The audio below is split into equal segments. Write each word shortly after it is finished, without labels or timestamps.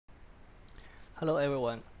Hello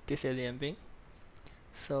everyone, this is Lianbing.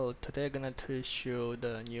 So today I'm gonna to show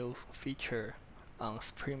the new feature on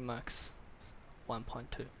SpringMax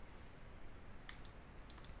 1.2.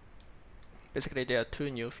 Basically there are two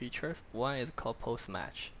new features. One is called post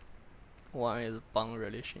match. One is bound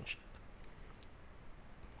relationship.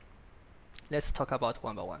 Let's talk about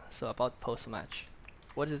one by one. So about post match.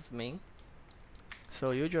 What does it mean? So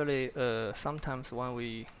usually sometimes when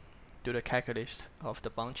we do the calculation of the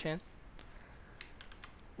bound chain,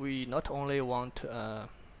 we not only want a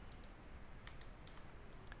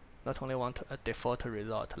default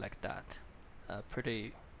result like that,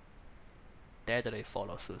 pretty deadly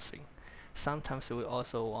follow through thing. Sometimes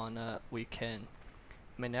we can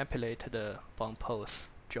manipulate the bound pose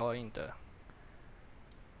during the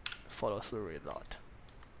follow through result.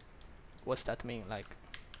 What's that mean? Like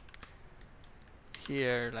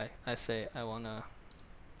here, like I say I wanna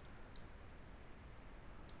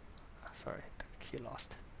sorry, the key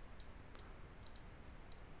lost.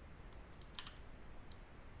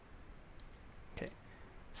 Okay,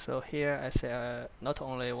 so here I say I not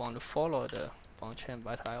only want to follow the bound chain,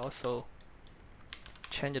 but I also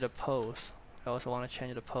change the pose. I also want to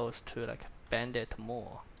change the pose to like bend it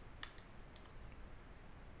more.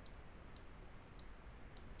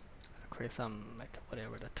 Create some like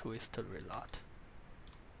whatever the twist result.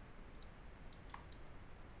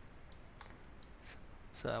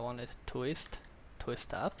 So I want it to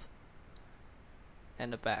twist up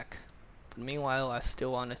and back. But meanwhile, I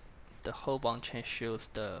still want the whole bound chain shows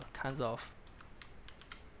the kinds of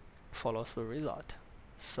follow through result.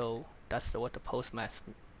 So that's what the post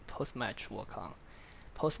match work on.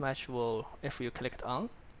 Post match will, if you click it on,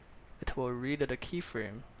 it will read the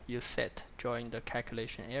keyframe you set during the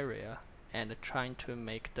calculation area and trying to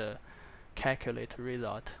make the calculate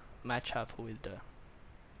result match up with the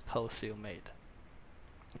pose you made.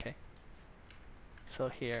 Okay. So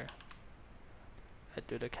here I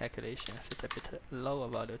do the calculation, set a bit lower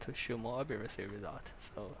value to show more accuracy result.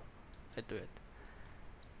 So I do it.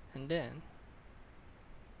 And then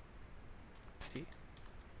see,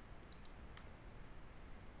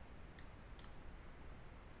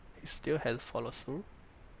 it still has follow through,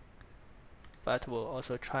 but we're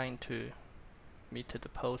also trying to meet the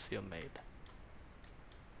pose you made.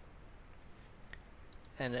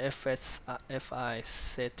 And if I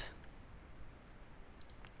set,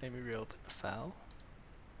 let me reopen the file.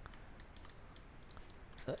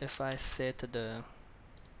 So if I set the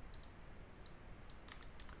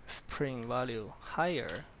spring value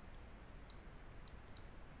higher,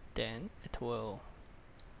 then it will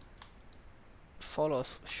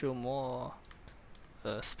show more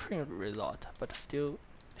spring result, but still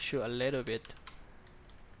show a little bit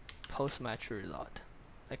post match result.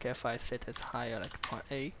 Like if I set it higher, like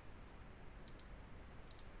 0.8,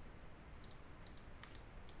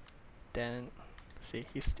 then see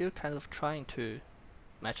he's still kind of trying to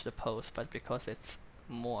match the pose, but because it's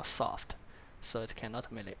more soft, so it cannot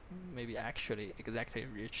maybe actually exactly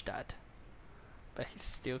reach that, but he's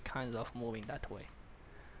still kind of moving that way.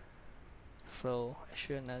 So I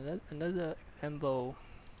show another example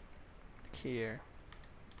here.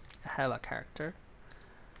 I have a character.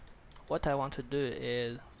 What I want to do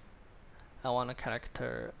is I want a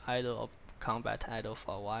character idle or combat idle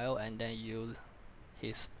for a while and then use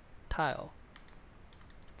his tile,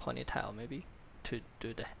 ponytail maybe, to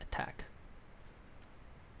do the attack.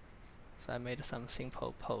 So I made some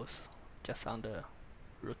simple pose just on the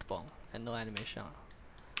root bone and no animation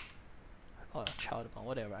or child bone,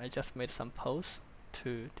 whatever. I just made some pose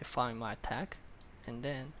to define my attack and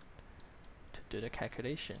then to do the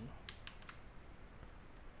calculation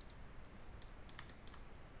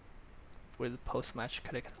with post match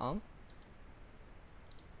clicked on.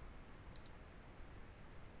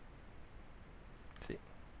 See,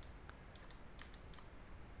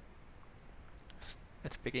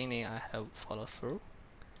 at the beginning I have follow through,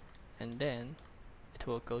 and then it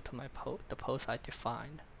will go to my the pose I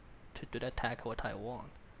defined to do the attack what I want,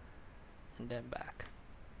 and then back.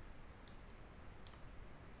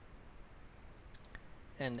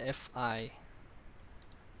 And if I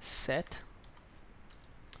set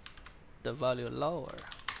the value lower,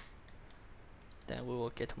 then we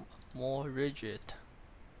will get more rigid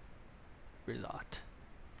result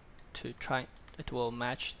to try. It will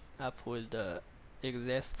match up with the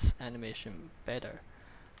exists animation better,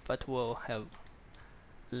 but will have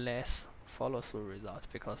less follow through result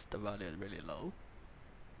because the value is really low.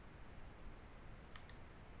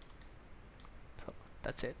 So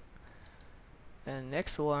that's it. And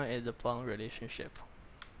next one is the bound relationship.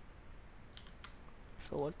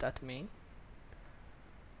 So what that mean?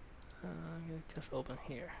 Just open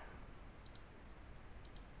here.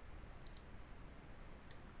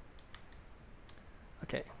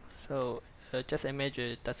 So just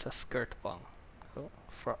imagine that's a skirt bone. So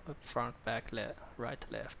front, back, right,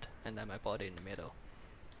 left, and then my body in the middle.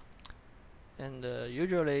 And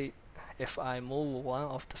usually, if I move one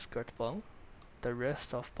of the skirt bone, the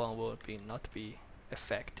rest of bone will not be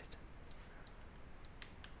affected.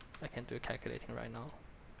 I can do calculating right now.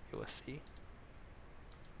 You will see.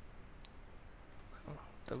 Oh,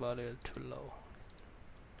 the value is too low.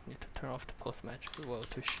 Need to turn off the post match well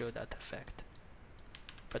to show that effect.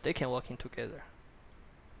 But they can work in together.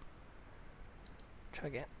 Try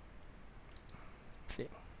again. See,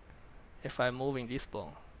 if I'm moving this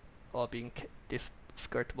bone, or this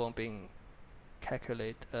skirt bone being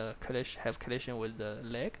have collision with the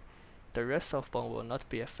leg, the rest of bone will not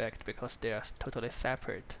be affected because they are totally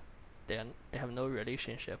separate. They have no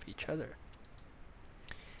relationship with each other.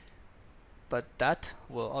 But that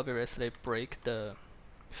will obviously break the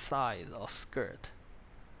size of skirt.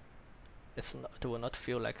 It will not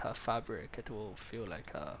feel like a fabric. It will feel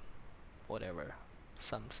like a whatever,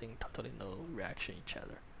 something totally no reaction each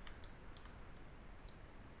other.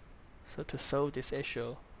 So to solve this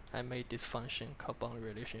issue, I made this function called bond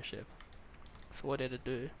relationship. So what did it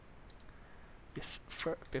do?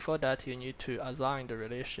 Before that, you need to assign the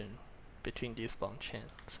relation between these bond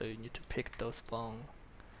chains. So you need to pick those bonds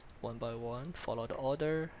one by one, follow the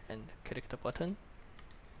order, and click the button.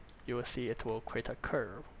 You will see it will create a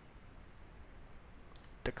curve.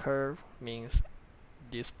 The curve means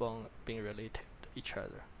these bonds being related to each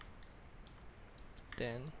other.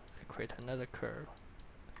 Then I create another curve,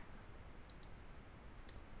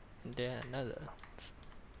 and then another.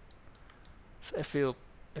 So if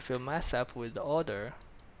you mess up with the order,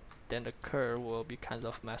 then the curve will be kind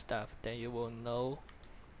of messed up. Then you will know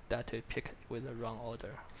that you pick with the wrong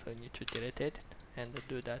order. So you need to delete it and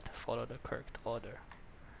do that, follow the correct order.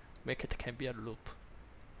 Make it can be a loop.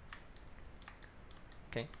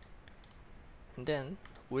 Okay. And then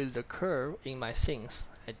with the curve in my things,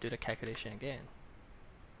 I do the calculation again.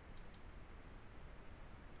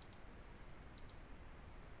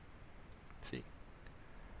 See,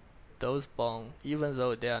 those bones, even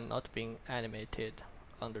though they are not being animated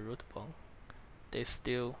on the root bone, they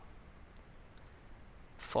still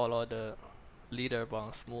follow the leader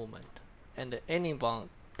bone's movement. And any bone,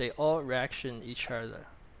 they all reaction each other.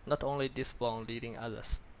 Not only this bone leading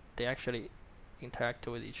others, they actually interact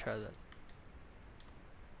with each other.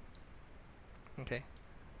 Okay,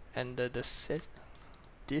 and this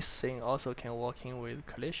thing also can work in with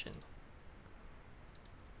collision.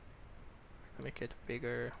 Make it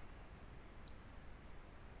bigger.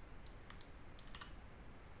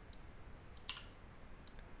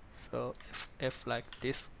 So if like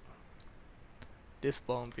this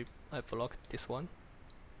bone I block this one.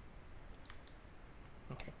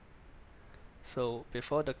 Okay. So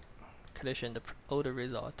before the collision, the older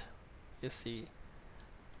result, you see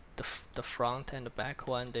the front and the back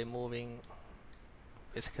one, they moving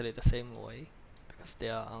basically the same way because they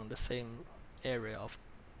are on the same area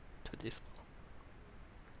to this bone.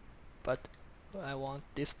 But I want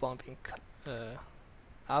this bone being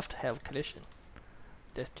after have collision.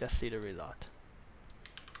 Let's just see the result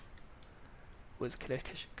with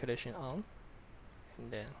collision on,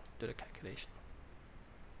 and then do the calculation.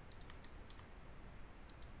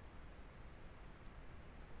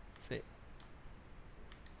 See,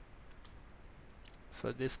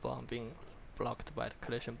 so this bone being blocked by the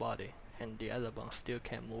collision body, and the other bone still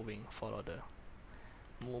can moving follow the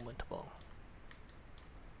movement bone.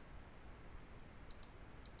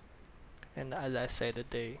 And as I said,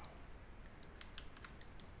 they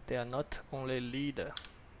are not only leader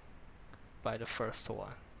by the first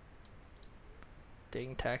one, they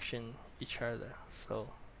interaction each other. So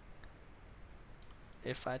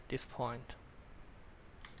if at this point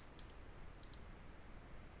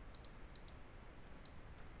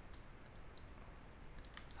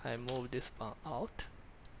I move this bond out,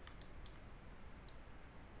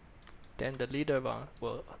 then the leader bond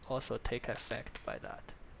will also take effect by that.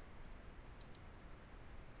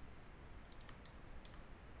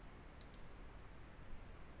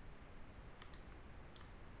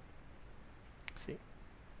 See,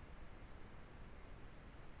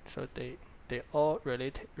 so they all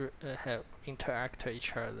have interact with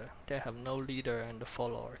each other. They have no leader and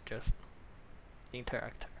follower, just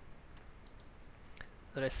interact.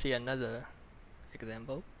 Let's see another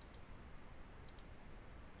example.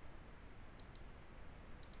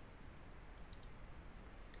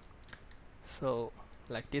 So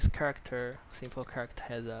like this character, simple character,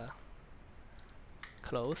 has a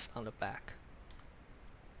clothes on the back.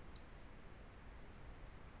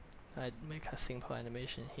 I'd make a simple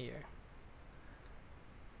animation here.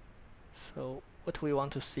 So what we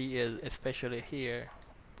want to see is, especially here,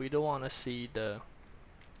 we don't want to see the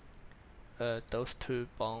those two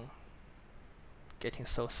bones getting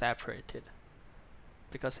so separated,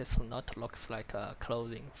 because it's not looks like a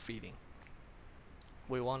closing feeling.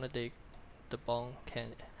 We want the bone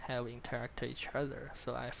can have interact each other.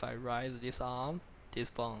 So if I raise this arm, this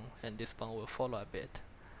bone and this bone will follow a bit.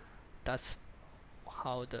 That's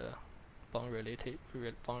how the bone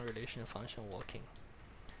relation function working.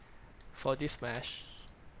 For this mesh,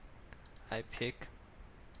 I pick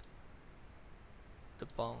the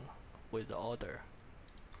bone with the order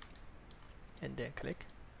and then click.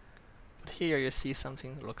 But here you see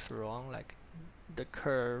something looks wrong, like the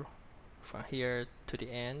curve from here to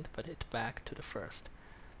the end, but it's back to the first,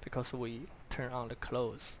 because we turn on the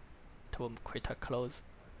close to create a close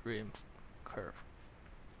rim curve.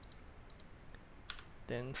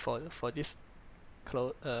 Then for this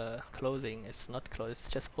closing, it's not closed, it's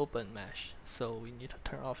just open mesh, so we need to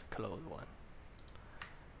turn off the closed one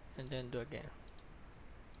and then do again.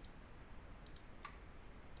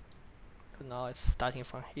 So now it's starting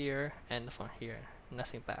from here and from here,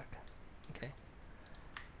 nothing back. Okay,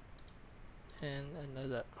 and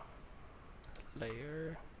another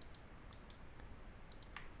layer,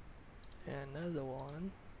 another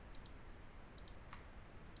one,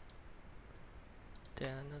 then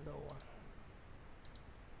another one.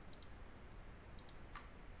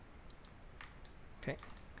 Okay,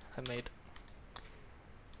 I made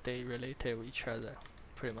they relate to each other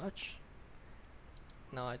pretty much.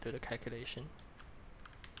 Now I do the calculation.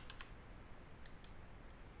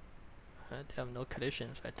 They have no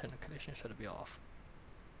collisions, I turn the collision should be off.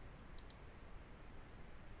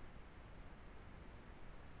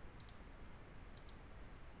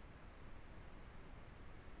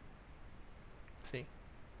 See,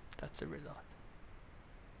 that's the result.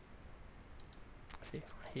 See,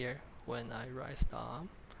 from here, when I raise the arm,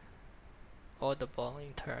 all the bones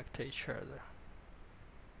interact with each other.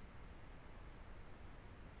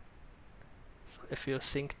 So if you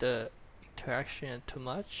think the interaction too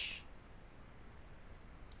much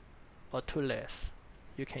or too less,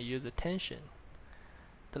 you can use the tension.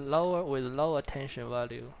 With lower tension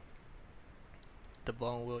value, the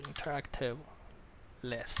bone will interact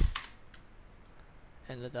less,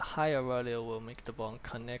 and the higher value will make the bone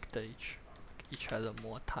connect each other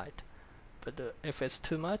more tight. But if it's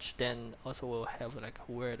too much, then also will have like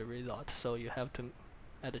weird result. So you have to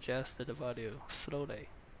adjust the value slowly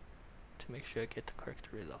to make sure you get the correct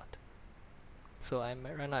result. So right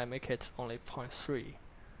now I make it only 0.3,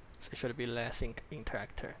 so it should be less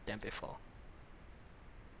interactor than before.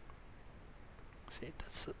 See,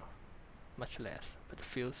 that's much less, but it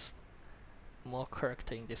feels more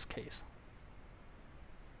correct in this case.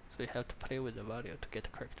 So you have to play with the value to get the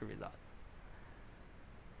correct result.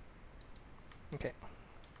 Okay,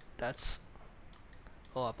 that's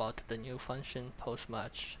all about the new function,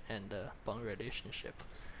 post-match, and the bone relationship.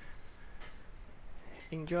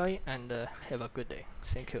 Enjoy and have a good day.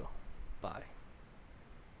 Thank you. Bye.